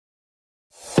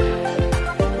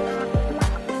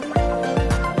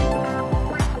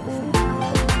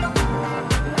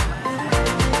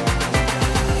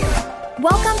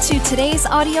to today's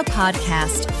audio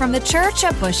podcast from the Church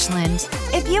at Bushland.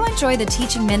 If you enjoy the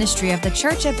teaching ministry of the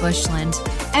Church at Bushland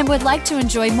and would like to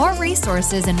enjoy more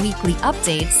resources and weekly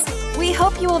updates, we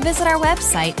hope you will visit our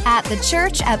website at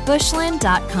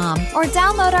thechurchatbushland.com or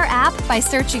download our app by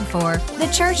searching for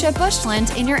The Church at Bushland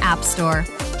in your app store.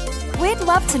 We'd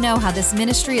love to know how this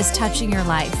ministry is touching your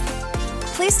life.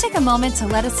 Please take a moment to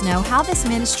let us know how this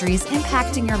ministry is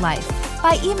impacting your life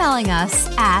by emailing us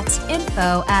at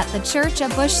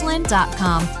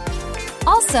info@thechurchatbushland.com.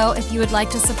 Also, if you would like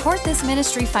to support this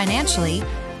ministry financially,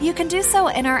 you can do so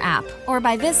in our app or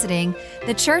by visiting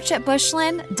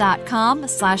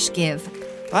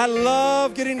thechurchatbushland.com/give. I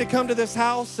love getting to come to this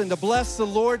house and to bless the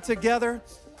Lord together.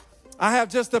 I have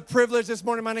just the privilege this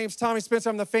morning. My name's Tommy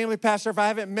Spencer. I'm the family pastor. If I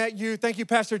haven't met you, thank you,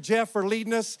 Pastor Jeff, for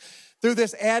leading us through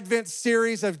this Advent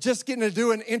series of just getting to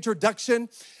do an introduction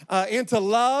into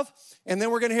love. And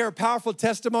then we're going to hear a powerful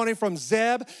testimony from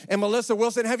Zeb and Melissa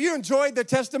Wilson. Have you enjoyed the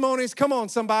testimonies? Come on,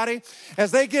 somebody,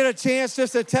 as they get a chance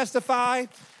just to testify.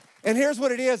 And here's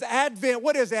what it is. Advent,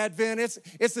 what is Advent?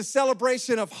 It's the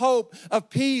celebration of hope, of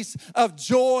peace, of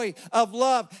joy, of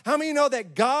love. How many know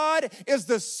that God is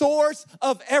the source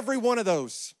of every one of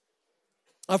those?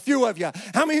 A few of you.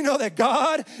 How many know that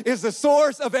God is the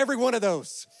source of every one of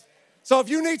those? So if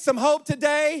you need some hope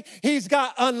today, He's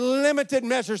got unlimited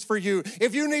measures for you.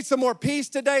 If you need some more peace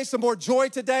today, some more joy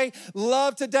today,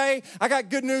 love today, I got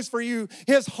good news for you.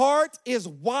 His heart is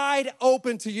wide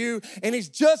open to you, and He's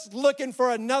just looking for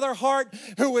another heart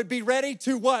who would be ready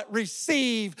to what?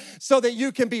 Receive, so that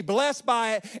you can be blessed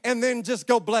by it and then just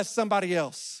go bless somebody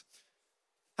else.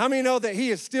 How many know that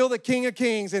He is still the King of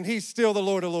Kings and He's still the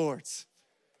Lord of Lords?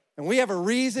 And we have a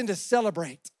reason to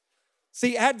celebrate.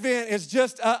 See, Advent is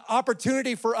just an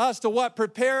opportunity for us to what?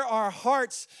 Prepare our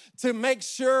hearts to make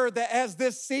sure that as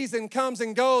this season comes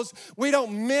and goes, we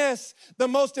don't miss the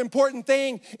most important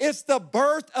thing. It's the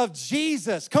birth of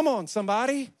Jesus. Come on,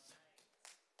 somebody.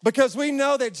 Because we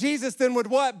know that Jesus then would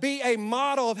what? Be a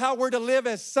model of how we're to live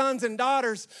as sons and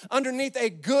daughters underneath a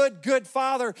good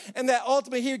Father, and that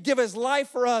ultimately He would give His life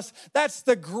for us. That's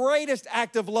the greatest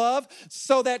act of love,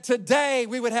 so that today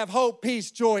we would have hope, peace,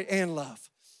 joy, and love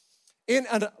in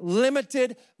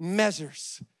unlimited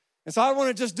measures. And so I want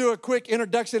to just do a quick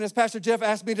introduction as Pastor Jeff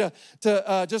asked me to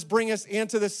just bring us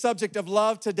into the subject of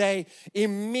love today.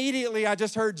 Immediately, I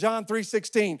just heard John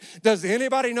 3:16. Does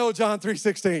anybody know John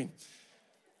 3:16?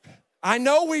 I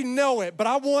know we know it, but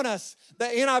I want us, the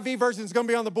NIV version is going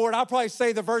to be on the board. I'll probably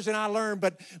say the version I learned,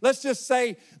 but let's just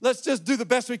do the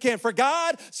best we can. For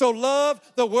God so loved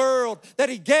the world that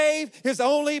He gave His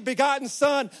only begotten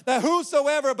Son, that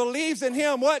whosoever believes in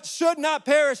Him, what? Should not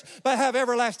perish, but have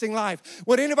everlasting life.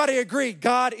 Would anybody agree?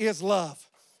 God is love.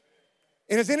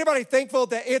 And is anybody thankful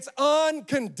that it's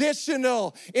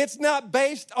unconditional? It's not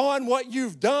based on what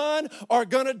you've done or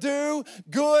gonna do,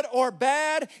 good or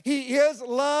bad. He is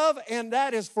love, and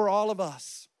that is for all of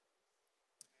us.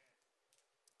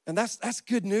 And that's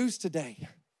good news today.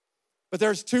 But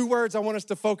there's two words I want us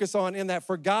to focus on in that.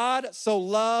 For God so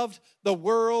loved the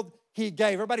world, He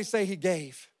gave. Everybody say He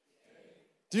gave.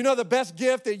 Do you know the best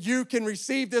gift that you can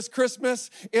receive this Christmas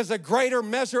is a greater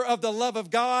measure of the love of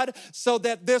God, so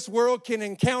that this world can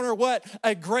encounter what?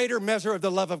 A greater measure of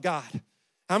the love of God.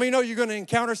 How many know you're going to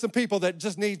encounter some people that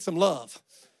just need some love?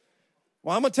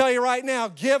 Well, I'm going to tell you right now,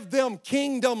 give them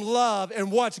kingdom love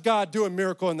and watch God do a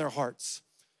miracle in their hearts.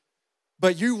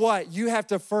 But you what? You have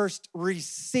to first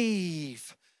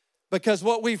receive. Because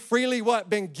what we freely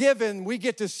been given, we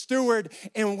get to steward,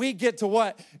 and we get to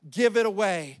what? Give it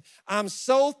away. I'm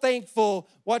so thankful,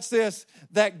 watch this,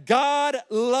 that God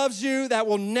loves you. That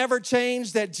will never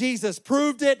change, that Jesus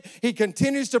proved it. He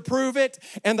continues to prove it,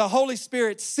 and the Holy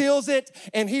Spirit seals it,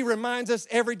 and He reminds us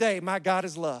every day, my God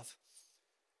is love.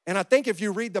 And I think if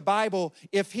you read the Bible,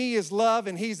 if He is love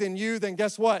and He's in you, then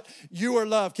guess what? You are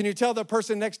love. Can you tell the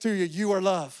person next to you, you are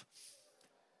love?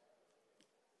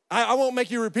 I won't make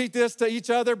you repeat this to each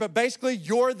other, but basically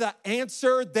you're the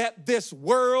answer that this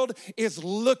world is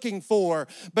looking for.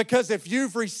 Because if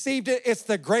you've received it, it's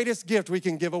the greatest gift we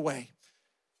can give away.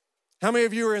 How many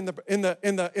of you are in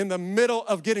the middle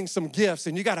of getting some gifts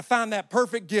and you got to find that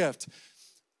perfect gift?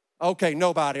 Okay,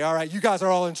 nobody. All right, you guys are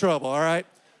all in trouble. All right.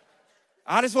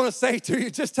 I just want to say to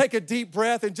you, just take a deep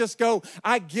breath and just go,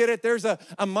 I get it. There's a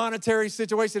monetary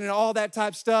situation and all that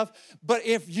type stuff. But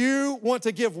if you want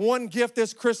to give one gift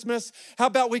this Christmas, how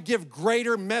about we give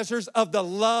greater measures of the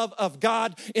love of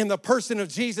God in the person of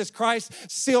Jesus Christ,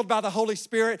 sealed by the Holy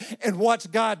Spirit, and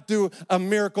watch God do a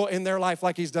miracle in their life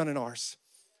like He's done in ours.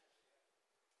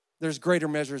 there's greater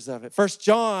measures of it. 1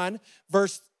 John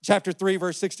chapter 3,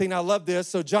 verse 16, I love this.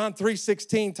 So John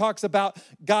 3:16 talks about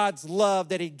God's love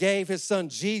that he gave his son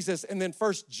Jesus. And then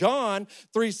 1 John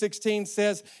 3:16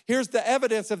 says, here's the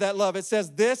evidence of that love. It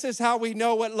says, this is how we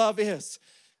know what love is.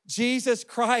 Jesus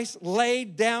Christ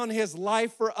laid down his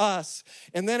life for us.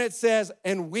 And then it says,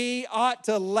 and we ought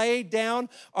to lay down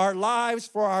our lives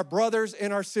for our brothers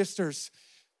and our sisters.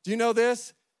 Do you know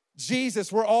this?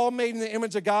 Jesus, we're all made in the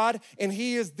image of God, and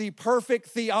he is the perfect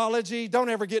theology. Don't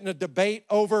ever get in a debate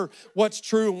over what's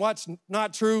true and what's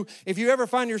not true. If you ever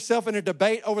find yourself in a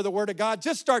debate over the word of God,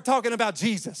 just start talking about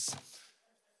Jesus.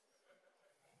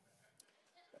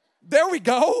 There we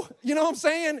go. You know what I'm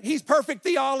saying? He's perfect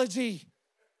theology.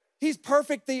 He's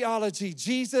perfect theology.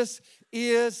 Jesus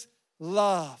is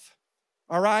love,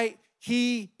 all right?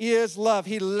 He is love.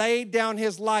 He laid down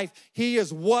his life. He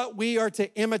is what we are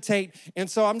to imitate. And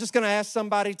so I'm just going to ask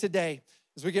somebody today,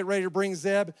 as we get ready to bring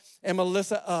Zeb and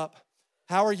Melissa up,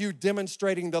 how are you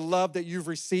demonstrating the love that you've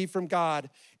received from God?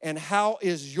 And how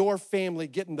is your family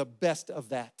getting the best of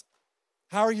that?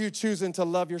 How are you choosing to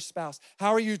love your spouse? How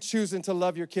are you choosing to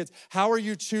love your kids? How are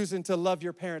you choosing to love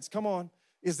your parents? Come on.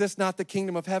 Is this not the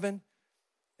kingdom of heaven?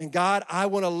 And God, I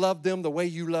want to love them the way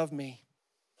you love me.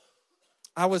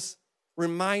 I was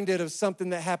reminded of something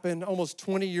that happened almost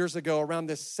 20 years ago around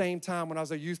this same time when I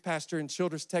was a youth pastor in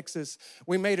Childress, Texas.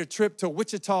 We made a trip to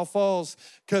Wichita Falls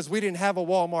because we didn't have a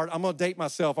Walmart. I'm going to date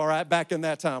myself, all right, back in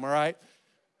that time, all right?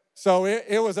 So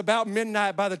it was about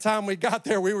midnight. By the time we got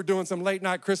there, we were doing some late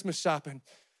night Christmas shopping.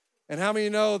 And how many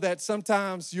of you know that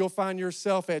sometimes you'll find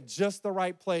yourself at just the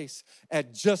right place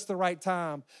at just the right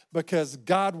time because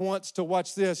God wants to,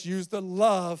 watch this, use the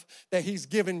love that he's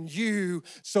given you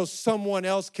so someone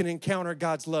else can encounter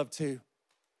God's love too.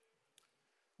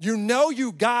 You know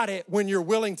you got it when you're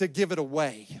willing to give it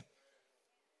away.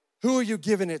 Who are you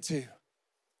giving it to?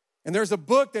 And there's a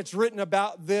book that's written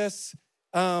about this.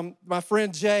 My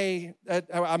friend Jay,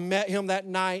 I met him that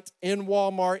night in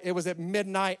Walmart. It was at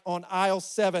midnight on aisle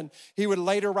 7. He would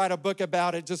later write a book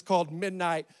about it just called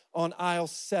Midnight on Aisle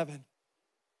 7.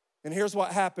 And here's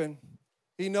what happened.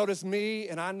 He noticed me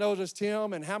and I noticed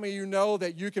him. And how many of you know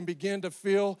that you can begin to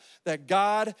feel that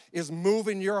God is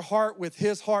moving your heart with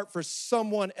his heart for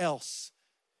someone else?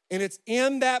 And it's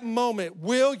in that moment,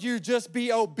 will you just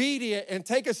be obedient and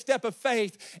take a step of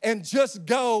faith and just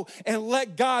go and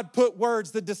let God put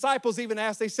words? The disciples even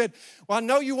asked, they said, well, I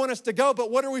know you want us to go, but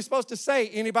what are we supposed to say?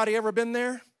 Anybody ever been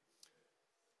there?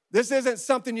 This isn't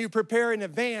something you prepare in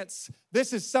advance.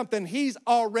 This is something he's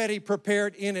already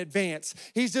prepared in advance.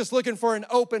 He's just looking for an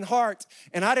open heart.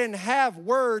 And I didn't have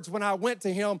words when I went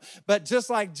to him, but just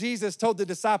like Jesus told the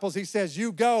disciples, he says,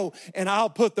 you go and I'll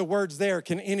put the words there.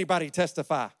 Can anybody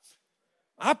testify?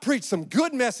 I preached some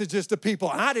good messages to people.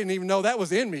 I didn't even know that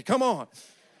was in me. Come on.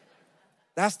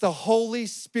 That's the Holy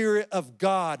Spirit of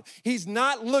God. He's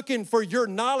not looking for your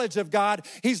knowledge of God.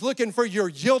 He's looking for your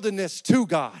yieldedness to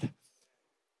God.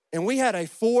 And we had a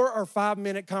 4 or 5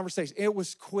 minute conversation. It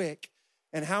was quick.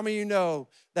 And how many of you know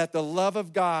that the love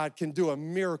of God can do a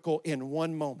miracle in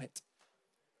one moment?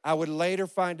 I would later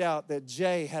find out that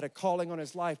Jay had a calling on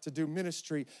his life to do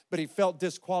ministry, but he felt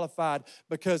disqualified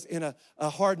because in a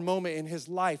hard moment in his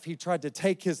life, he tried to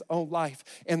take his own life,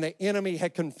 and the enemy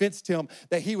had convinced him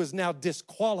that he was now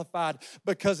disqualified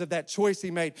because of that choice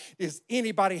he made. Does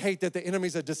anybody hate that the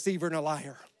enemy's a deceiver and a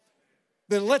liar?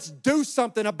 Then let's do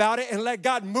something about it and let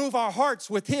God move our hearts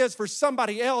with his for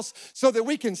somebody else so that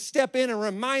we can step in and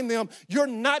remind them you're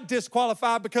not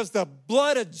disqualified because the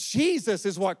blood of Jesus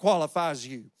is what qualifies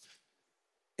you.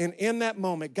 And in that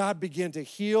moment, God began to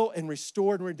heal and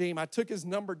restore and redeem. I took his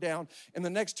number down. In the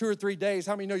next 2 or 3 days,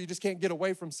 how many know you just can't get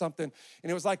away from something?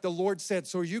 And it was like the Lord said,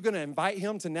 so are you going to invite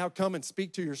him to now come and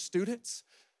speak to your students?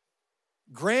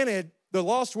 Granted, the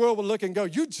lost world would look and go,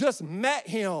 you just met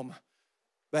him.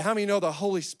 But how many know the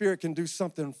Holy Spirit can do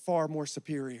something far more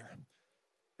superior?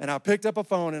 And I picked up a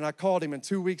phone and I called him, and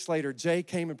 2 weeks later, Jay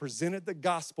came and presented the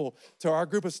gospel to our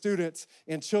group of students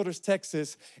in Childress,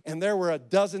 Texas, and there were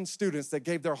 12 students that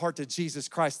gave their heart to Jesus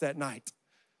Christ that night.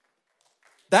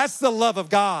 That's the love of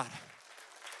God.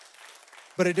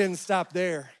 But it didn't stop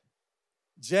there.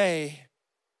 Jay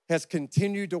has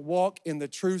continued to walk in the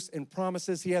truths and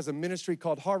promises. He has a ministry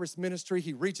called Harvest Ministry.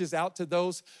 He reaches out to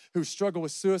those who struggle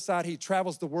with suicide. He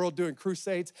travels the world doing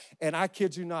crusades. And I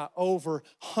kid you not, over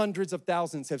hundreds of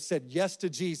thousands have said yes to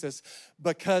Jesus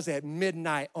because at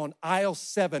midnight on aisle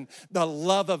 7, the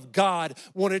love of God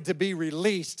wanted to be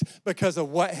released because of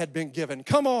what had been given.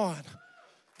 Come on.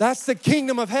 That's the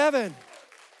kingdom of heaven.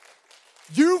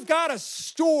 You've got a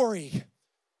story,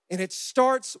 and it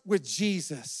starts with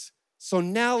Jesus. So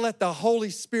now let the Holy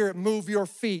Spirit move your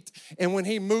feet. And when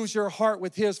he moves your heart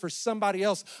with his for somebody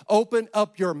else, open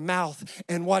up your mouth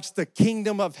and watch the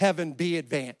kingdom of heaven be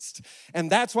advanced. And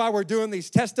that's why we're doing these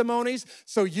testimonies,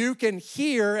 so you can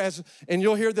hear, and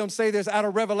you'll hear them say this out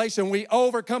of Revelation, we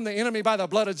overcome the enemy by the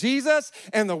blood of Jesus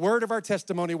and the word of our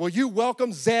testimony. Will you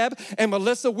welcome Zeb and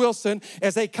Melissa Wilson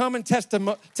as they come and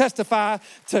testify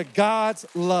to God's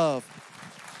love?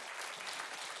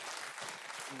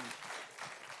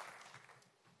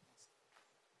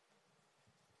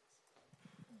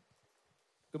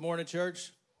 Good morning,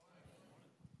 church.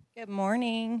 Good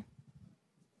morning.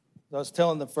 I was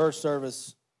telling the first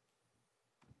service,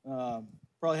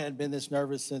 probably hadn't been this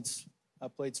nervous since I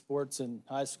played sports in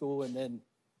high school, and then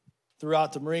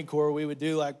throughout the Marine Corps, we would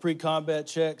do like pre-combat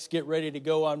checks, get ready to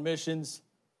go on missions,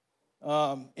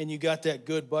 and you got that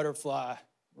good butterfly,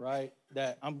 right,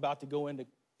 that I'm about to go into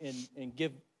and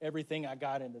give everything I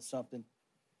got into something.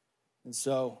 And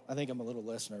so I think I'm a little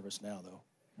less nervous now, though.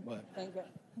 But Thank you.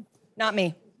 Not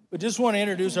me. We just want to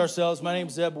introduce ourselves. My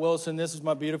name's Zeb Wilson. This is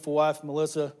my beautiful wife,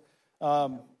 Melissa.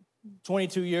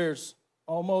 22 years,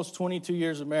 almost 22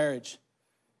 years of marriage.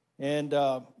 And,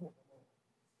 God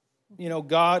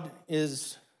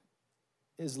is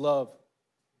love.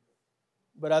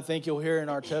 But I think you'll hear in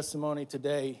our testimony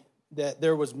today that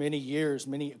there was many years,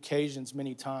 many occasions,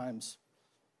 many times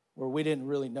where we didn't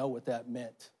really know what that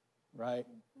meant, right?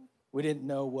 We didn't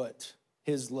know what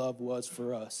his love was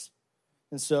for us.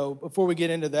 And so before we get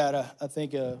into that, I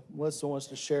think Melissa wants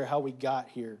to share how we got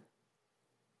here.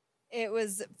 It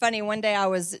was funny. One day I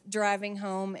was driving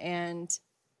home, and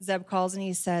Zeb calls, and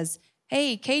he says,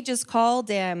 hey, Kay just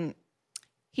called, and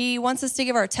he wants us to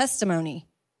give our testimony.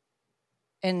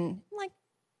 And I'm like,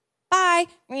 bye.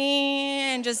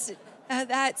 And just,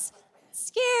 that's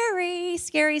scary,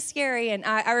 scary, scary. And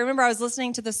I remember I was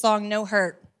listening to the song No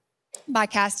Hurt by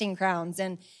Casting Crowns,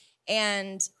 and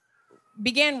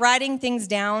began writing things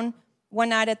down. One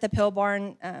night at the Pill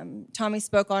Barn, Tommy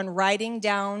spoke on writing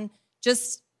down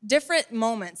just different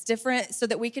moments, so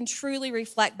that we can truly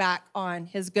reflect back on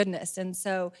his goodness. And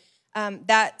so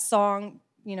that song,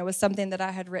 was something that I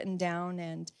had written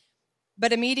down.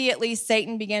 But immediately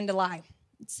Satan began to lie,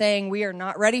 saying we are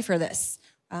not ready for this.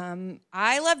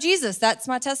 I love Jesus. That's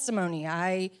my testimony.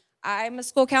 I'm a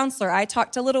school counselor. I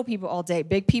talk to little people all day.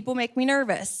 Big people make me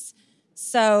nervous.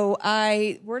 So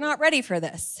we're not ready for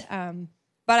this.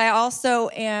 But I also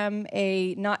am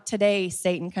a not today,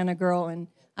 Satan kind of girl. And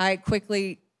I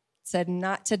quickly said,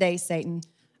 not today, Satan.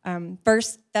 1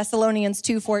 Thessalonians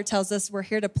 2:4 tells us we're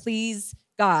here to please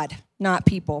God, not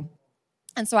people.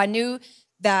 And so I knew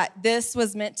that this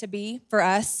was meant to be for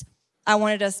us. I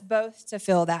wanted us both to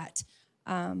feel that.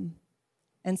 And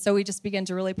so we just began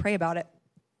to really pray about it.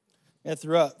 And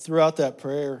throughout that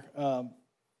prayer,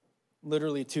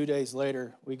 literally 2 days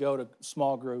later, we go to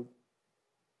small group,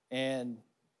 and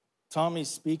Tommy's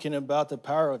speaking about the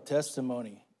power of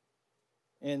testimony.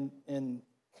 And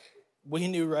we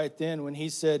knew right then when he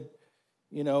said,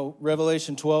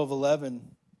 Revelation 12:11,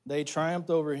 they triumphed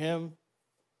over him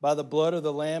by the blood of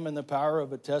the Lamb and the power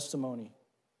of a testimony.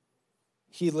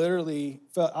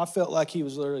 I felt like he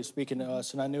was literally speaking to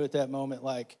us, and I knew at that moment,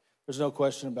 like, there's no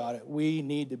question about it. We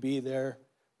need to be there.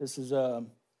 This is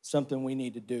something we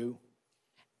need to do.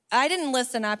 I didn't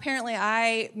listen. Apparently,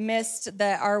 I missed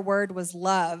that our word was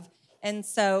love. And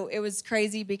so it was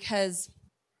crazy because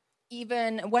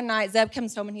even one night, Zeb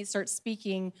comes home and he starts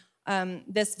speaking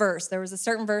this verse. There was a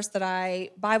certain verse that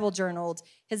I Bible journaled.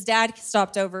 His dad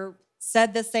stopped over,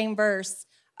 said the same verse,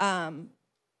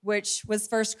 which was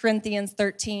 1 Corinthians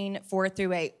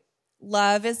 13:4-8.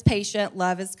 Love is patient,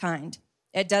 love is kind.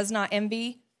 It does not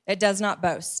envy, it does not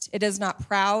boast. It is not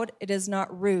proud, it is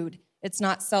not rude. It's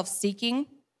not self-seeking.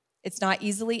 It's not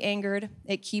easily angered.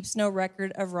 It keeps no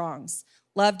record of wrongs.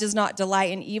 Love does not delight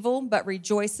in evil, but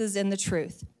rejoices in the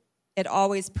truth. It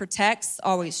always protects,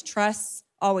 always trusts,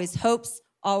 always hopes,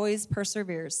 always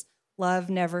perseveres. Love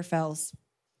never fails.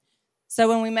 So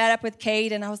when we met up with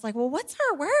Cade, and I was like, well, what's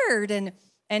our word?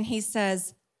 And he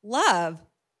says, love.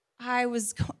 I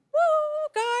was going, whoa,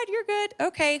 God, you're good.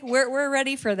 Okay, we're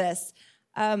ready for this.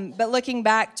 But looking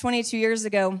back 22 years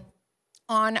ago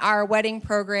on our wedding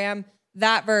program,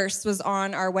 that verse was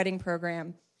on our wedding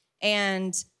program.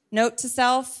 And note to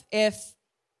self, if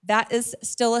that is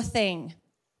still a thing,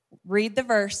 read the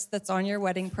verse that's on your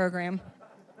wedding program.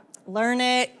 Learn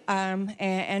it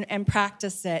and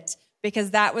practice it,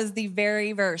 because that was the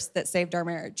very verse that saved our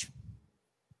marriage.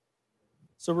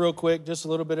 So real quick, just a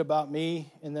little bit about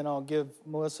me, and then I'll give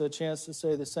Melissa a chance to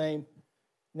say the same.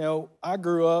 I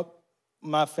grew up,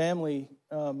 my family,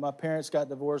 my parents got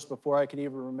divorced before I could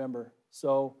even remember.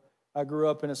 So I grew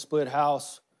up in a split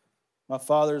house. My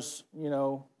father's,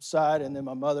 side, and then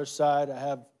my mother's side. I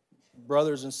have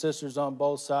brothers and sisters on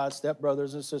both sides,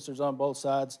 stepbrothers and sisters on both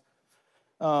sides.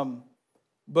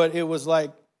 But it was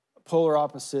like polar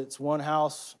opposites. One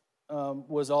house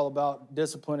was all about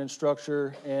discipline and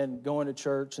structure and going to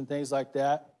church and things like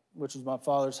that, which was my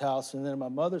father's house. And then my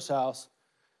mother's house,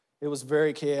 it was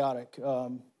very chaotic.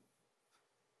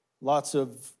 Lots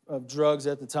of drugs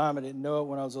at the time. I didn't know it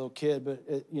when I was a little kid,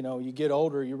 but you get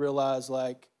older, you realize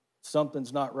like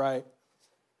something's not right.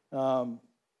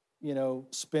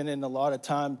 Spending a lot of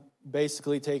time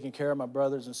basically taking care of my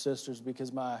brothers and sisters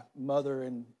because my mother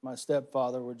and my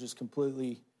stepfather were just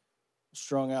completely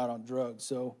strung out on drugs.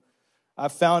 So I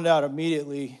found out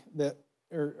immediately that,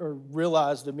 or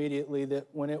realized immediately that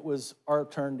when it was our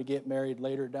turn to get married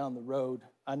later down the road,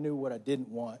 I knew what I didn't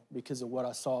want because of what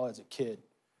I saw as a kid.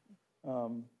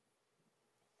 And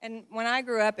when I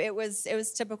grew up, it was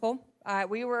typical.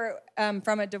 We were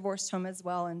from a divorced home as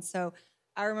well, and so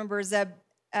I remember Zeb.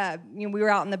 We were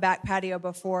out in the back patio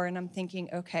before, and I'm thinking,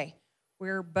 okay,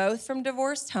 we're both from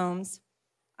divorced homes.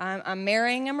 I'm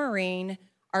marrying a Marine.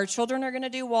 Our children are going to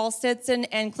do wall sits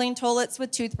and clean toilets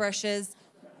with toothbrushes.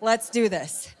 Let's do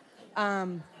this.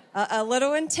 A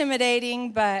little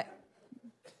intimidating, but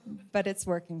it's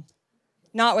working.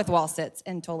 Not with wall sits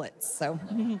and toilets, so.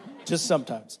 Just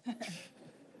sometimes.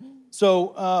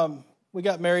 So we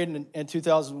got married in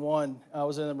 2001. I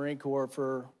was in the Marine Corps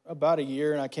for about a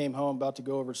year, and I came home about to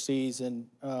go overseas, and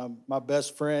my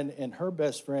best friend and her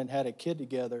best friend had a kid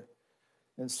together.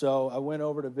 And so I went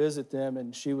over to visit them,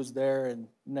 and she was there, and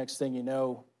next thing you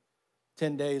know,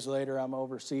 10 days later, I'm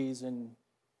overseas, and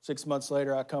 6 months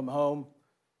later, I come home.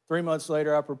 3 months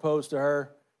later, I propose to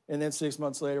her, and then 6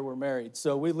 months later, we're married.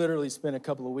 So we literally spent a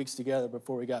couple of weeks together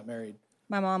before we got married.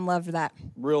 My mom loved that.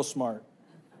 Real smart.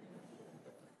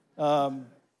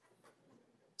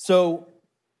 So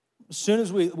as soon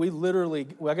as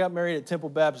I got married at Temple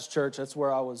Baptist Church. That's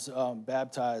where I was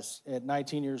baptized at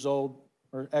 19 years old,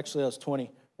 or actually I was 20.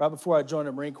 Right before I joined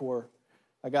the Marine Corps,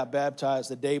 I got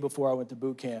baptized the day before I went to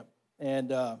boot camp.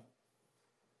 And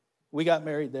we got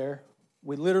married there.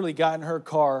 We literally got in her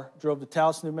car, drove to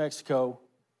Taos, New Mexico,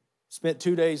 spent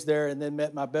 2 days there, and then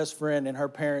met my best friend and her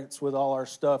parents with all our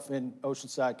stuff in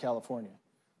Oceanside, California.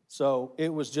 So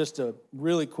it was just a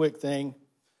really quick thing.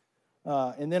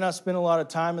 And then I spent a lot of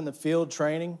time in the field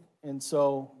training, and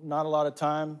so not a lot of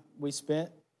time we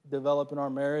spent developing our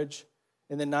marriage.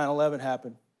 And then 9/11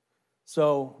 happened.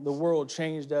 So the world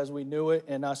changed as we knew it,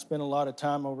 and I spent a lot of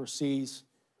time overseas.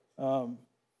 But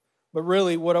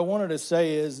really, what I wanted to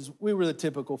say is we were the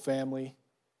typical family.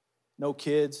 No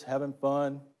kids, having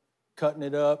fun, cutting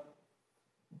it up.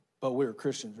 But we were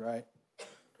Christians, right?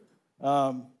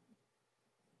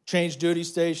 Changed duty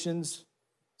stations,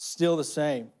 still the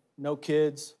same. No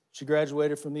kids. She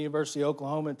graduated from the University of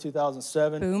Oklahoma in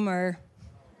 2007. Boomer.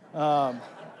 I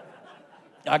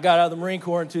got out of the Marine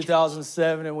Corps in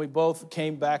 2007, and we both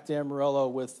came back to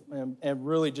Amarillo and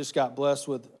really just got blessed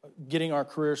with getting our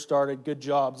career started, good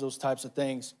jobs, those types of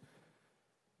things.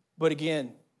 But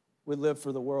again, we lived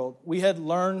for the world. We had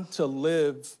learned to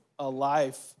live a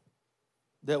life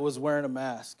that was wearing a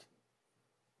mask.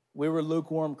 We were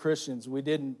lukewarm Christians. We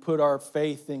didn't put our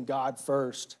faith in God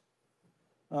first.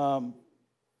 And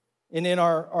in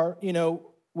our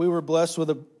we were blessed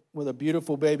with a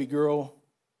beautiful baby girl.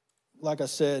 Like I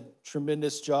said,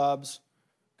 tremendous jobs,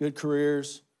 good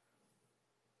careers.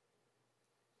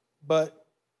 But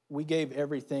we gave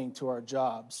everything to our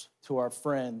jobs, to our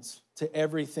friends, to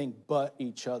everything but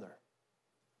each other.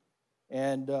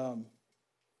 And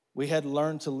we had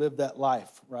learned to live that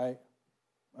life, right?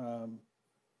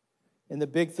 And the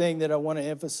big thing that I want to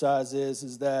emphasize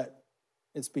is that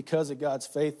it's because of God's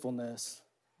faithfulness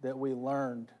that we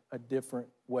learned a different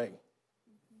way.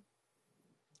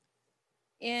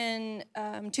 In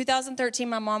 2013,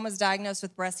 my mom was diagnosed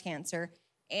with breast cancer.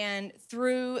 And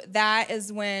through that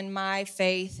is when my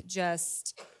faith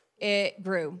it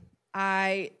grew.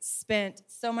 I spent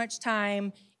so much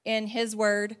time in His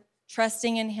Word,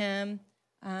 trusting in Him,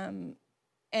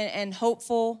 and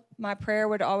hopeful. My prayer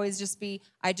would always just be,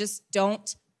 I just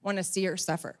don't want to see her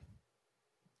suffer.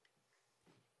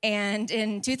 And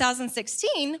in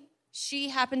 2016, she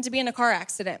happened to be in a car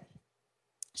accident.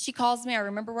 She calls me. I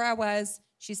remember where I was.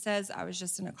 She says, I was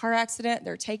just in a car accident.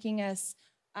 They're taking us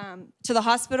to the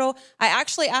hospital. I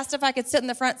actually asked if I could sit in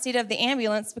the front seat of the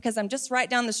ambulance because I'm just right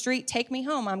down the street. Take me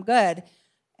home. I'm good.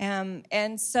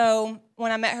 And so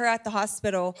when I met her at the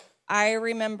hospital, I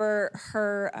remember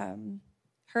her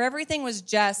everything was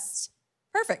just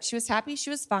perfect. She was happy. She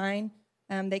was fine.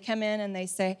 They come in and they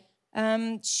say,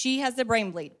 she has a brain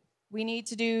bleed. we need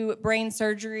to do brain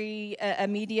surgery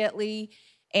immediately.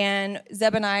 And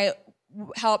Zeb and I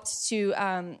helped to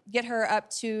get her up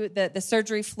to the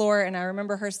surgery floor. And I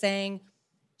remember her saying,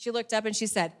 she looked up and she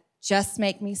said, "Just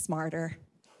make me smarter."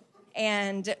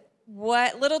 And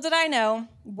what little did I know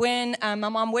when my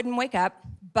mom wouldn't wake up,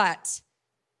 but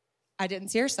I didn't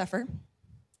see her suffer.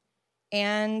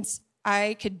 And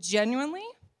I could genuinely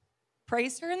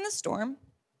praise her in the storm,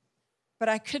 but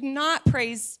I could not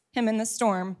praise him in the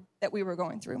storm that we were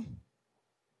going through.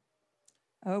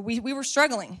 We were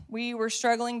struggling. We were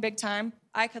struggling big time.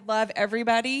 I could love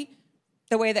everybody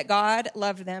the way that God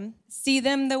loved them, see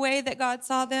them the way that God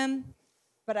saw them,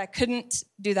 but I couldn't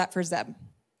do that for Zeb.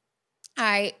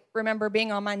 I remember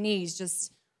being on my knees,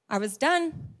 I was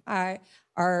done.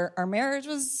 Our marriage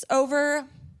was over,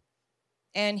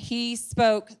 and he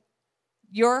spoke,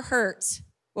 "Your hurt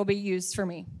will be used for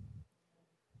me."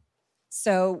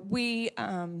 So we,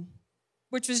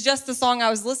 which was just the song I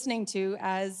was listening to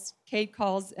as Kate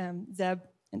calls Zeb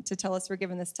and to tell us we're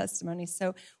giving this testimony.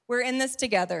 So we're in this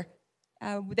together.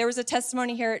 There was a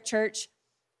testimony here at church,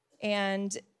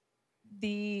 and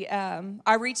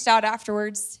I reached out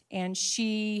afterwards, and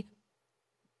she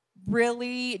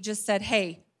really just said,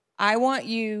 "Hey, I want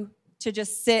you to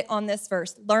just sit on this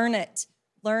verse, learn it,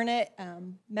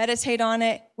 meditate on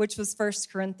it," which was 1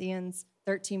 Corinthians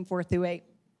 13, 4-8.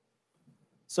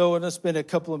 So we're going to spend a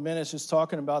couple of minutes just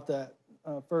talking about that,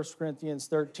 1 Corinthians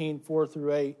 13,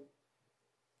 4-8.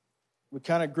 We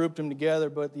kind of grouped them together,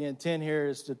 but the intent here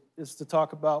is to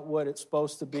talk about what it's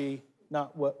supposed to be,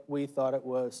 not what we thought it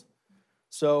was.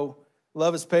 So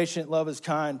love is patient, love is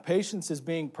kind. Patience is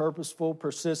being purposeful,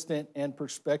 persistent, and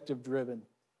perspective-driven.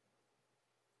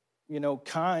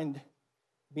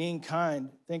 Being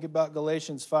kind. Think about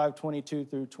Galatians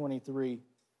 5:22-23.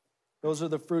 Those are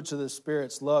the fruits of the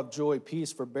spirits: love, joy,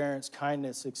 peace, forbearance,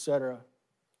 kindness, etc.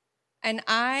 And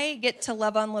I get to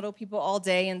love on little people all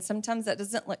day, and sometimes that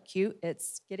doesn't look cute.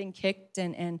 It's getting kicked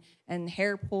and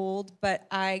hair pulled, but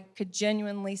I could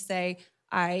genuinely say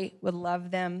I would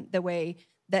love them the way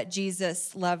that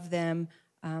Jesus loved them.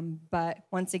 But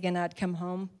once again, I'd come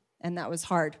home, and that was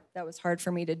hard. That was hard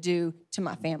for me to do to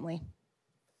my family.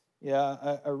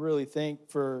 Yeah, I really think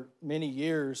for many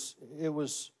years, it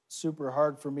was super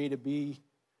hard for me to be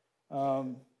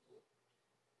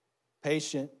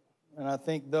patient. And I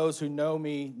think those who know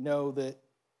me know that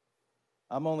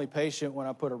I'm only patient when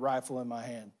I put a rifle in my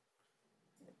hand.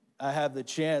 I have the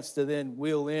chance to then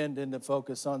wheel in and to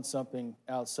focus on something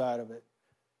outside of it.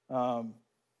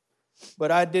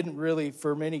 But I didn't really,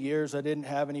 for many years, I didn't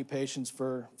have any patience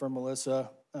for Melissa,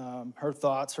 her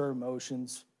thoughts, her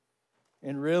emotions.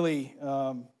 And really,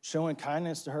 showing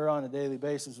kindness to her on a daily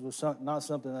basis was not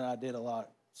something that I did a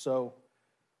lot. So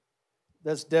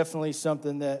that's definitely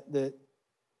something that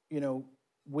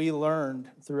we learned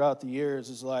throughout the years,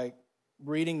 is like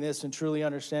reading this and truly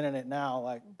understanding it now,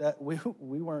 like that we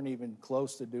weren't even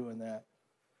close to doing that.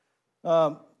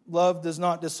 Love does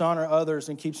not dishonor others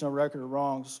and keeps no record of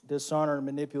wrongs. Dishonor and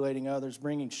manipulating others,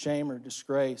 bringing shame or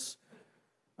disgrace.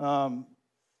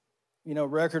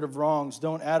 Record of wrongs.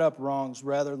 Don't add up wrongs.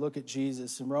 Rather, look at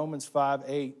Jesus. In Romans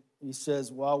 5:8, he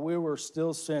says, "While we were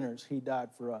still sinners, he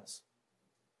died for us."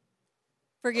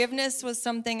 Forgiveness was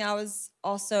something I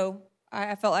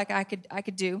felt like I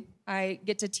could do. I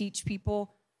get to teach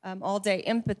people all day.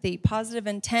 Empathy, positive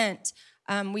intent.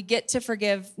 We get to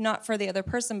forgive not for the other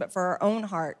person, but for our own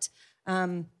heart.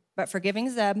 But forgiving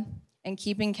Zeb and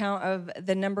keeping count of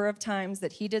the number of times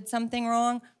that he did something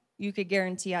wrong, you could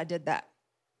guarantee I did that.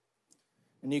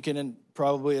 And you can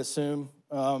probably assume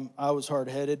I was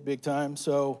hard-headed big time.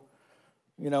 So,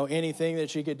 anything that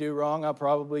she could do wrong, I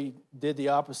probably did the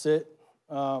opposite.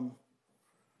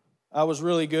 I was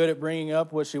really good at bringing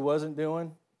up what she wasn't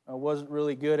doing. I wasn't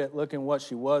really good at looking what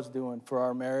she was doing for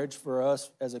our marriage, for us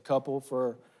as a couple,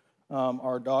 for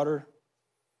our daughter.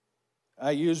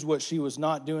 I used what she was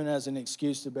not doing as an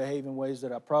excuse to behave in ways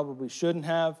that I probably shouldn't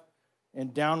have,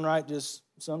 and downright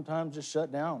sometimes just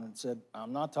shut down and said,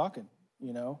 "I'm not talking,"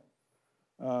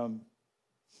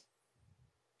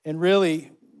 And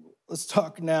really, let's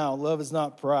talk now. Love is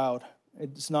not proud.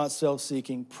 It's not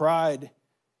self-seeking.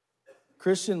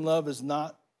 Christian love is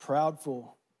not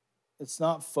proudful. It's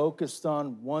not focused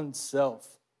on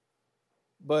oneself.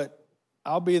 But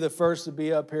I'll be the first to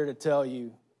be up here to tell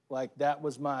you, that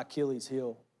was my Achilles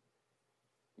heel.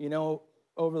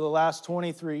 Over the last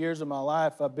 23 years of my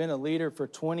life, I've been a leader for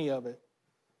 20 of it,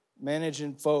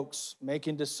 managing folks,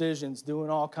 making decisions, doing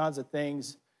all kinds of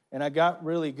things, and I got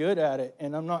really good at it,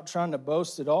 and I'm not trying to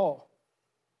boast at all.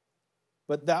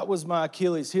 But that was my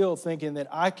Achilles heel, thinking that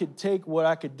I could take what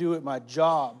I could do at my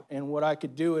job and what I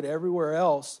could do at everywhere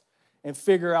else and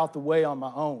figure out the way on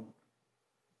my own.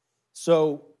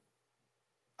 So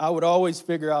I would always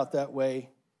figure out that way.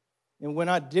 And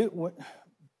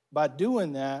by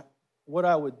doing that, what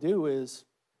I would do is,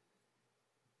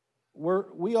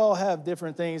 we all have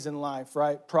different things in life,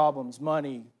 right? Problems,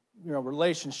 money,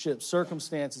 relationships,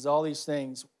 circumstances, all these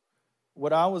things.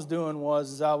 What I was doing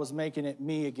was I was making it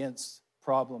me against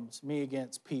problems, me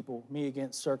against people, me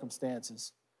against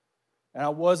circumstances. And I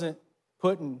wasn't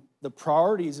putting the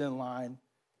priorities in line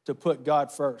to put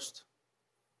God first.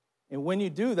 And when you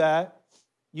do that,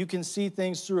 you can see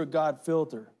things through a God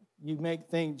filter. You make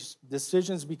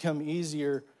decisions become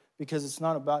easier because it's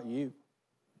not about you.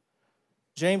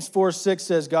 James 4:6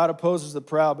 says, God opposes the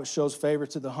proud but shows favor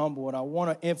to the humble. And I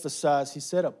want to emphasize, he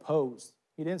said oppose.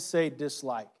 He didn't say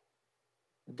dislike.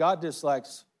 God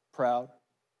dislikes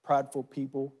prideful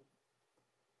people.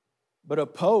 But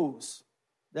oppose,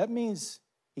 that means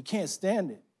he can't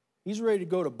stand it. He's ready to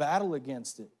go to battle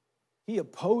against it. He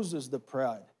opposes the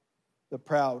proud,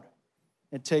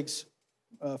 and takes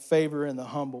favor in the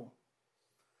humble.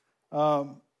 I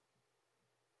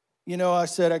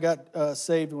said I got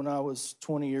saved when I was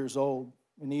 20 years old.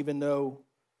 And even though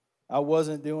I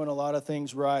wasn't doing a lot of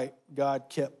things right, God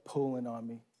kept pulling on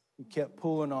me. He kept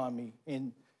pulling on me.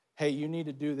 And, hey, you need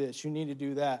to do this. You need to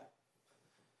do that.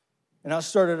 And I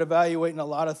started evaluating a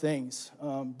lot of things.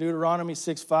 Deuteronomy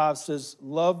 6:5 says,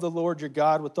 love the Lord your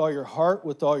God with all your heart,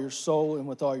 with all your soul, and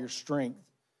with all your strength.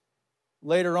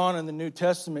 Later on in the New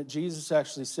Testament, Jesus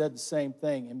actually said the same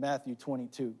thing in Matthew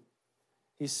 22.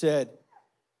 He said,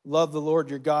 love the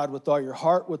Lord your God with all your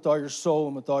heart, with all your soul,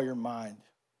 and with all your mind.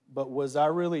 But was I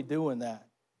really doing that?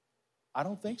 I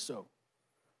don't think so.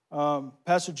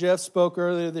 Pastor Jeff spoke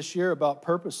earlier this year about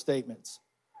purpose statements.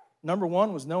 Number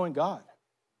one was knowing God.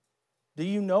 Do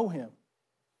you know him?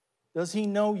 Does he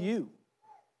know you?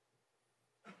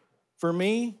 For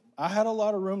me, I had a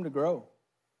lot of room to grow.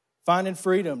 Finding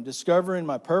freedom, discovering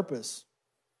my purpose.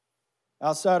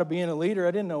 Outside of being a leader,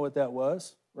 I didn't know what that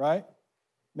was, right?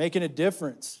 Making a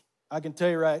difference. I can tell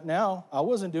you right now, I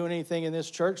wasn't doing anything in this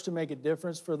church to make a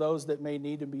difference for those that may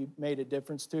need to be made a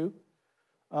difference to.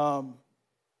 And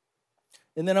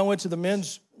then I went to the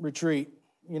men's retreat.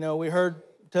 We heard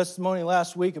testimony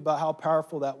last week about how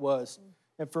powerful that was.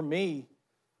 And for me,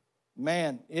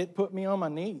 man, it put me on my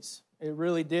knees. It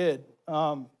really did.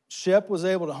 Shep was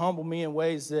able to humble me in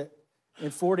ways that in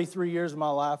 43 years of my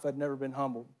life, I'd never been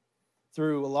humbled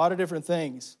through a lot of different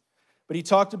things. But he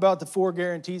talked about the 4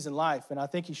 guarantees in life, and I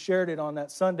think he shared it on that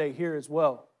Sunday here as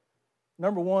well.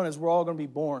 Number 1 is we're all going to be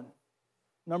born.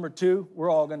 Number 2, we're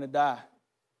all going to die.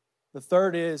 The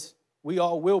third is we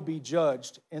all will be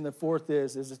judged. And the fourth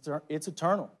is it's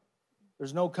eternal.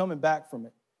 There's no coming back from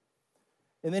it.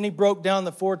 And then he broke down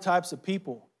the 4 types of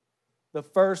people. The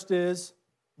first is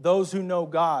those who know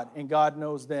God, and God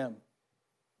knows them.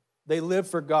 They live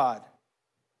for God.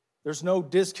 There's no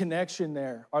disconnection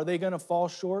there. Are they going to fall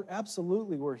short?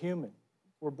 Absolutely, we're human.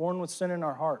 We're born with sin in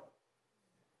our heart.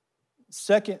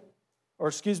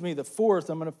 The fourth,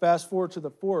 I'm going to fast forward to the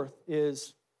fourth,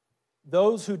 is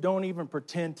those who don't even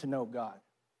pretend to know God.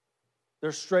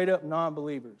 They're straight up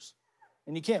non-believers.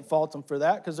 And you can't fault them for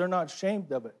that because they're not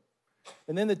ashamed of it.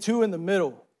 And then the 2 in the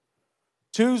middle.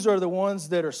 2s are the ones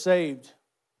that are saved,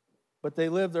 but they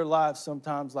live their lives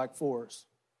sometimes like 4s.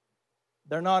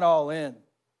 They're not all in.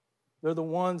 They're the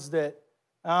ones that,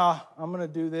 I'm going to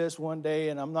do this one day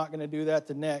and I'm not going to do that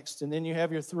the next. And then you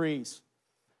have your 3s.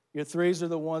 Your 3s are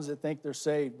the ones that think they're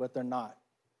saved, but they're not.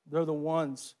 They're the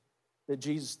ones that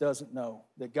Jesus doesn't know,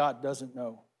 that God doesn't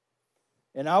know.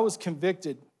 And I was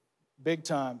convicted big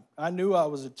time. I knew I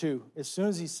was a 2. As soon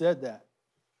as he said that,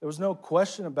 there was no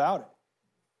question about it.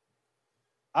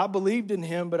 I believed in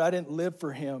him, but I didn't live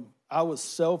for him. I was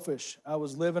selfish. I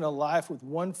was living a life with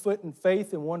 1 foot in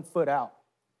faith and 1 foot out.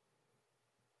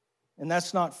 And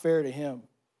that's not fair to him.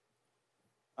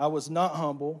 I was not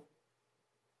humble.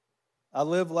 I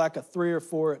lived like a 3 or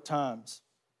 4 at times.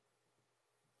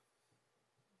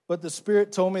 But the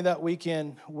Spirit told me that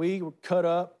weekend, we were cut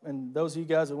up, and those of you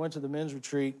guys that went to the men's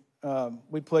retreat,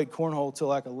 we played cornhole till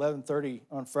like 11:30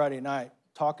 on Friday night,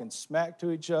 talking smack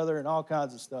to each other and all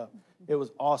kinds of stuff. It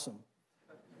was awesome.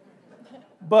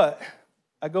 But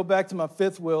I go back to my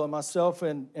 5th wheel, and myself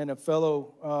and a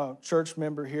fellow church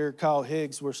member here, Kyle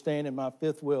Higgs, were staying in my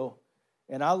 5th wheel.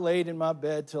 And I laid in my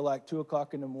bed till like 2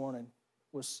 o'clock in the morning.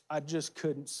 I just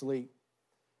couldn't sleep.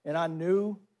 And I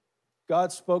knew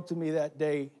God spoke to me that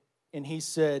day, and he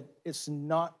said, it's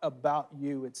not about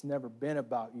you. It's never been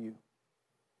about you.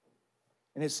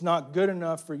 And it's not good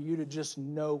enough for you to just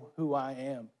know who I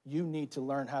am. You need to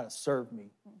learn how to serve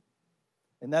me.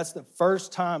 And that's the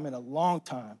first time in a long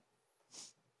time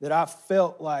that I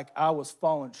felt like I was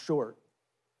falling short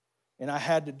and I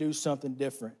had to do something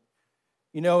different.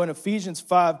 You know, in Ephesians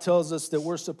 5 tells us that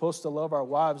we're supposed to love our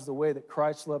wives the way that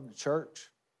Christ loved the church.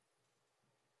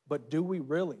 But do we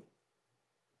really?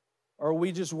 Or are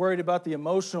we just worried about the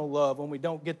emotional love when we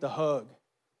don't get the hug?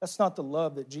 That's not the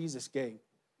love that Jesus gave.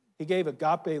 He gave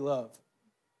agape love.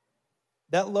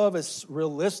 That love is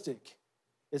realistic.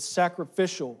 It's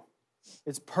sacrificial.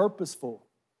 It's purposeful.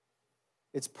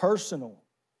 It's personal.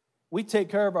 We take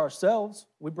care of ourselves.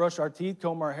 We brush our teeth,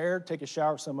 comb our hair, take a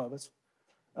shower, some of us.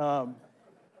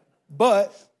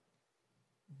 But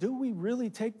do we really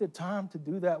take the time to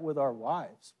do that with our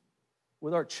wives,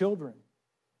 with our children?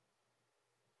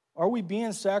 Are we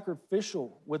being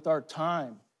sacrificial with our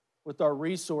time, with our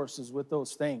resources, with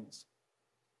those things?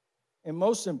 And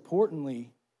most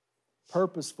importantly,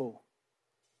 purposeful.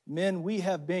 Men, we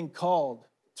have been called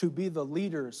to be the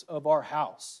leaders of our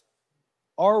house.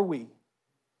 Are we?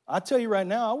 I tell you right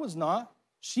now, I was not.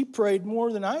 She prayed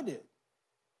more than I did.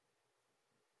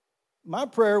 My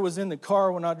prayer was in the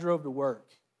car when I drove to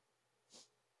work.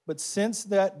 But since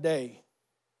that day,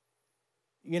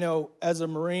 you know, as a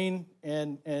Marine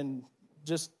and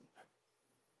just,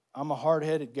 I'm a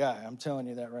hard-headed guy. I'm telling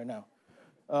you that right now.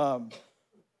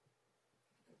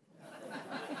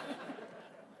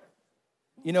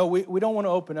 You know, we don't want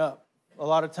to open up. A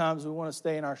lot of times we want to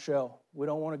stay in our shell. We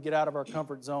don't want to get out of our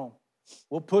comfort zone.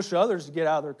 We'll push others to get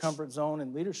out of their comfort zone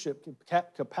and leadership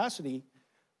capacity,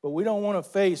 but we don't want to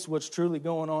face what's truly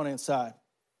going on inside.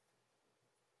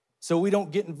 So we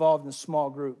don't get involved in small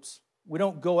groups. We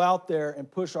don't go out there and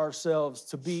push ourselves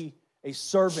to be a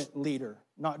servant leader,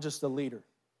 not just a leader.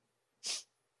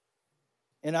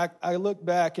 And I look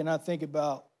back and I think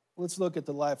about, let's look at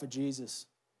the life of Jesus.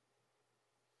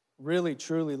 Really,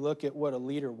 truly look at what a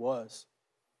leader was.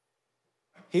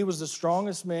 He was the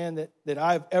strongest man that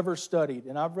I've ever studied.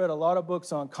 And I've read a lot of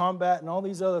books on combat and all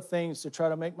these other things to try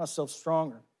to make myself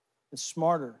stronger and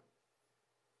smarter.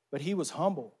 But he was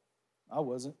humble. I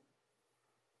wasn't.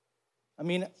 I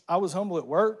mean, I was humble at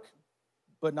work,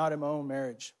 but not in my own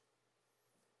marriage.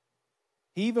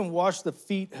 He even washed the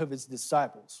feet of his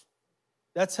disciples.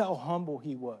 That's how humble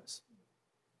he was.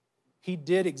 He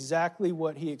did exactly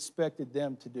what he expected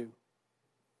them to do.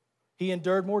 He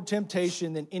endured more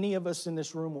temptation than any of us in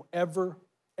this room will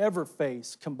ever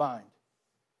face combined.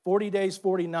 40 days,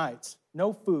 40 nights,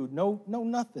 no food, no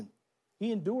nothing.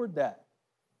 He endured that.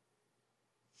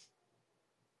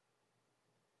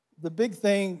 The big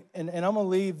thing, and I'm going to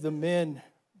leave the men,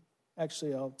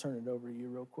 actually I'll turn it over to you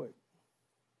real quick.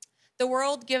 The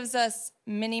world gives us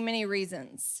many, many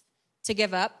reasons to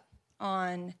give up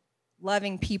on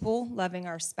loving people, loving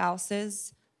our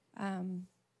spouses.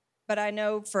 But I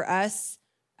know for us,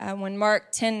 when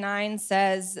Mark 10:9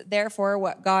 says, therefore,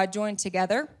 what God joined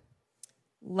together,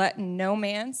 let no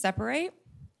man separate.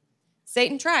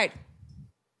 Satan tried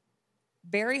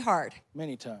very hard.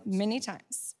 Many times. Many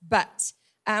times. But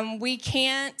we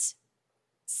can't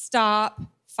stop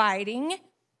fighting.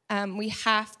 We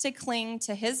have to cling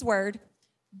to his word,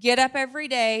 get up every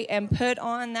day and put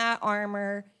on that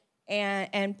armor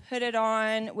and put it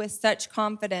on with such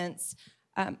confidence.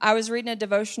 I was reading a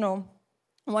devotional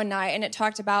one night, and it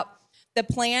talked about the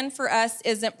plan for us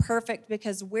isn't perfect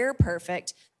because we're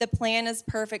perfect. The plan is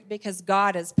perfect because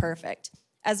God is perfect.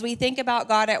 As we think about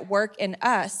God at work in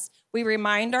us, we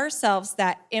remind ourselves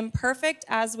that imperfect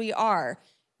as we are,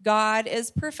 God is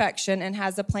perfection and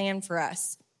has a plan for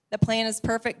us. The plan is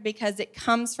perfect because it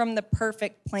comes from the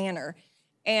perfect planner.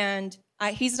 And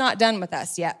he's not done with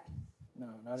us yet. No,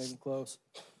 not even close.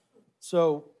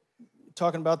 So,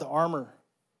 talking about the armor,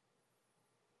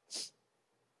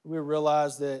 we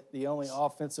realize that the only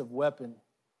offensive weapon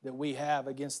that we have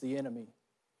against the enemy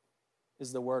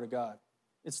is the Word of God.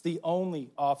 It's the only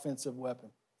offensive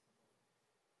weapon.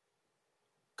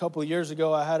 A couple of years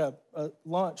ago, I had a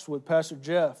lunch with Pastor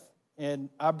Jeff, and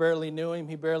I barely knew him.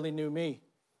 He barely knew me.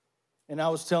 And I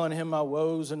was telling him my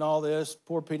woes and all this,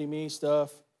 poor pity me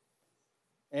stuff.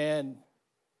 And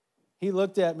he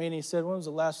looked at me and he said, when was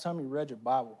the last time you read your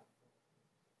Bible?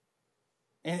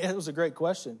 And it was a great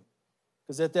question.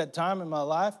 Because at that time in my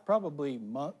life, probably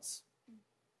months.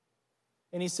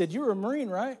 And he said, you were a Marine,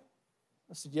 right?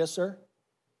 I said, yes, sir.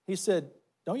 He said,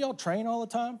 don't y'all train all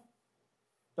the time?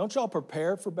 Don't y'all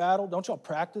prepare for battle? Don't y'all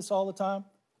practice all the time?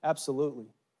 Absolutely.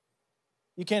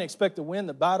 You can't expect to win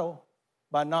the battle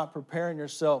by not preparing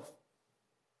yourself,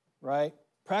 right?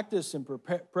 Practice and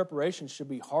preparation should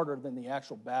be harder than the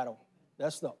actual battle.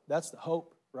 That's the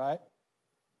hope, right?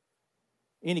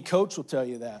 Any coach will tell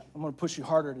you that. I'm going to push you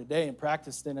harder today in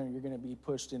practice than you're going to be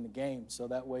pushed in the game, so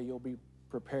that way you'll be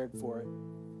prepared for it.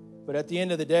 But at the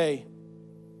end of the day,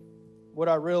 what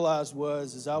I realized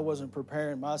is I wasn't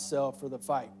preparing myself for the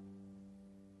fight.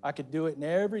 I could do it in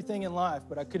everything in life,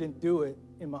 but I couldn't do it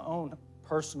in my own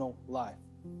personal life.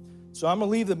 So I'm going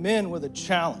to leave the men with a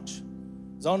challenge.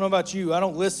 I don't know about you, I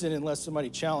don't listen unless somebody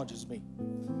challenges me.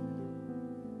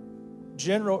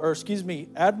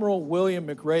 Admiral William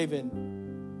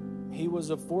McRaven, he was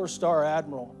a 4-star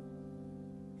admiral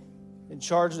in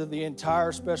charge of the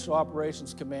entire Special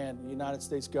Operations Command of the United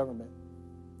States government,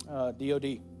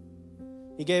 DOD.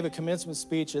 He gave a commencement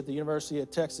speech at the University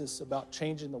of Texas about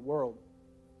changing the world.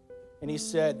 And he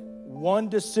said, one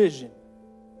decision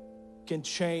can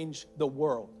change the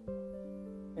world.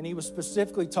 And he was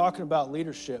specifically talking about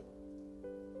leadership.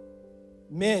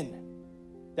 Men,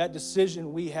 that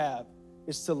decision we have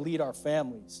is to lead our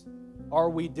families. Are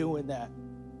we doing that?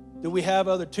 Do we have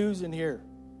other 2s in here?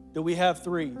 Do we have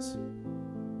 3s?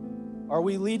 Are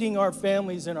we leading our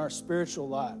families in our spiritual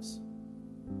lives?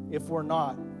 If we're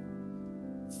not,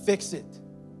 fix it.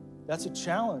 That's a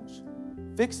challenge.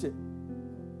 Fix it.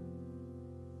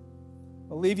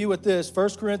 I'll leave you with this, 1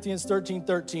 Corinthians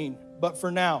 13:13. But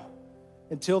for now,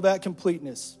 until that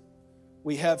completeness,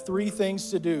 we have 3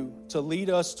 things to do to lead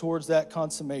us towards that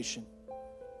consummation.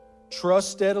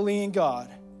 Trust steadily in God,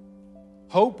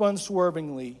 hope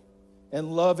unswervingly,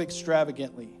 and love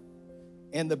extravagantly.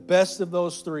 And the best of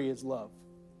those 3 is love.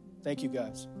 Thank you,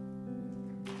 guys.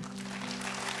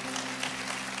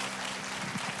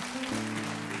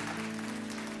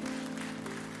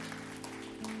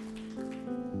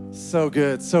 So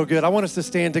good, so good. I want us to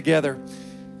stand together.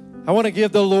 I want to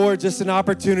give the Lord just an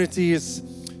opportunity as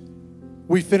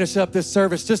we finish up this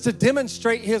service just to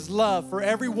demonstrate his love for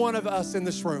every one of us in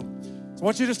this room. So I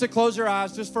want you just to close your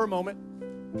eyes just for a moment.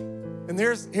 And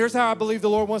here's how I believe the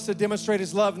Lord wants to demonstrate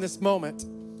his love in this moment.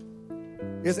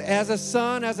 Is as a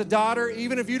son, as a daughter,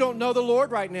 even if you don't know the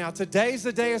Lord right now, today's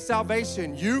the day of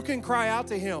salvation. You can cry out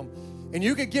to him and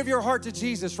you can give your heart to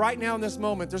Jesus right now in this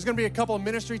moment. There's going to be a couple of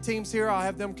ministry teams here. I'll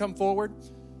have them come forward.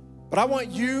 But I want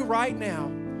you right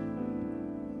now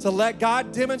to let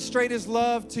God demonstrate his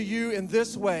love to you in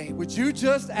this way. Would you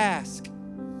just ask,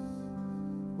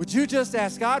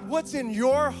 God, what's in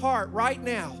your heart right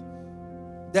now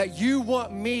that you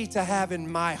want me to have in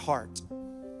my heart?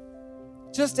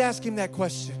 Just ask him that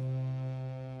question.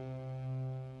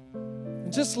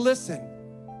 And just listen.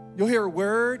 You'll hear a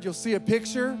word, you'll see a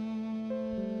picture.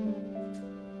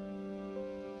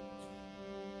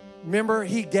 Remember,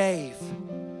 he gave.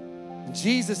 And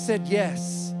Jesus said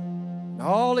yes. And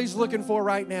all he's looking for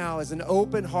right now is an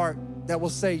open heart that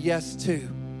will say yes to.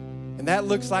 And that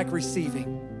looks like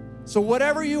receiving. So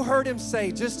whatever you heard him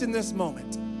say just in this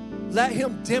moment, let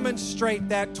him demonstrate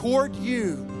that toward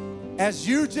you as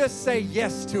you just say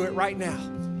yes to it right now.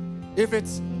 If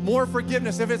it's more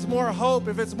forgiveness, if it's more hope,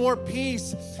 if it's more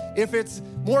peace, if it's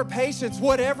more patience,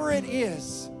 whatever it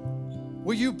is,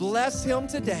 will you bless him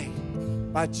today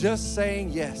by just saying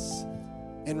yes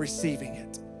and receiving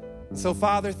it? So,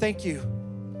 Father, thank you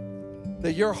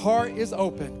that your heart is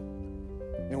open.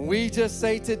 And we just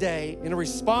say today, in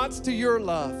response to your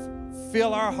love,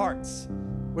 fill our hearts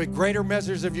with greater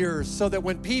measures of yours so that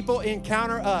when people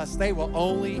encounter us, they will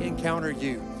only encounter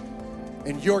you.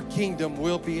 And your kingdom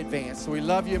will be advanced. So we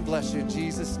love you and bless you in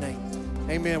Jesus' name.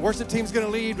 Amen. Worship team's going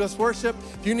to lead. Let's worship.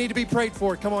 If you need to be prayed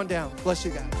for, come on down. Bless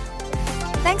you guys.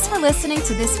 Thanks for listening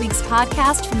to this week's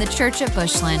podcast from the Church at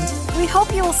Bushland. We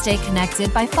hope you will stay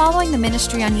connected by following the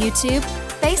ministry on YouTube,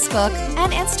 Facebook,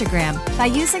 and Instagram by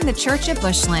using the Church at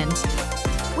Bushland.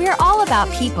 We are all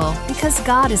about people because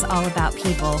God is all about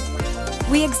people.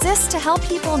 We exist to help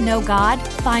people know God,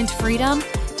 find freedom,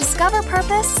 discover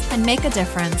purpose, and make a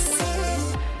difference.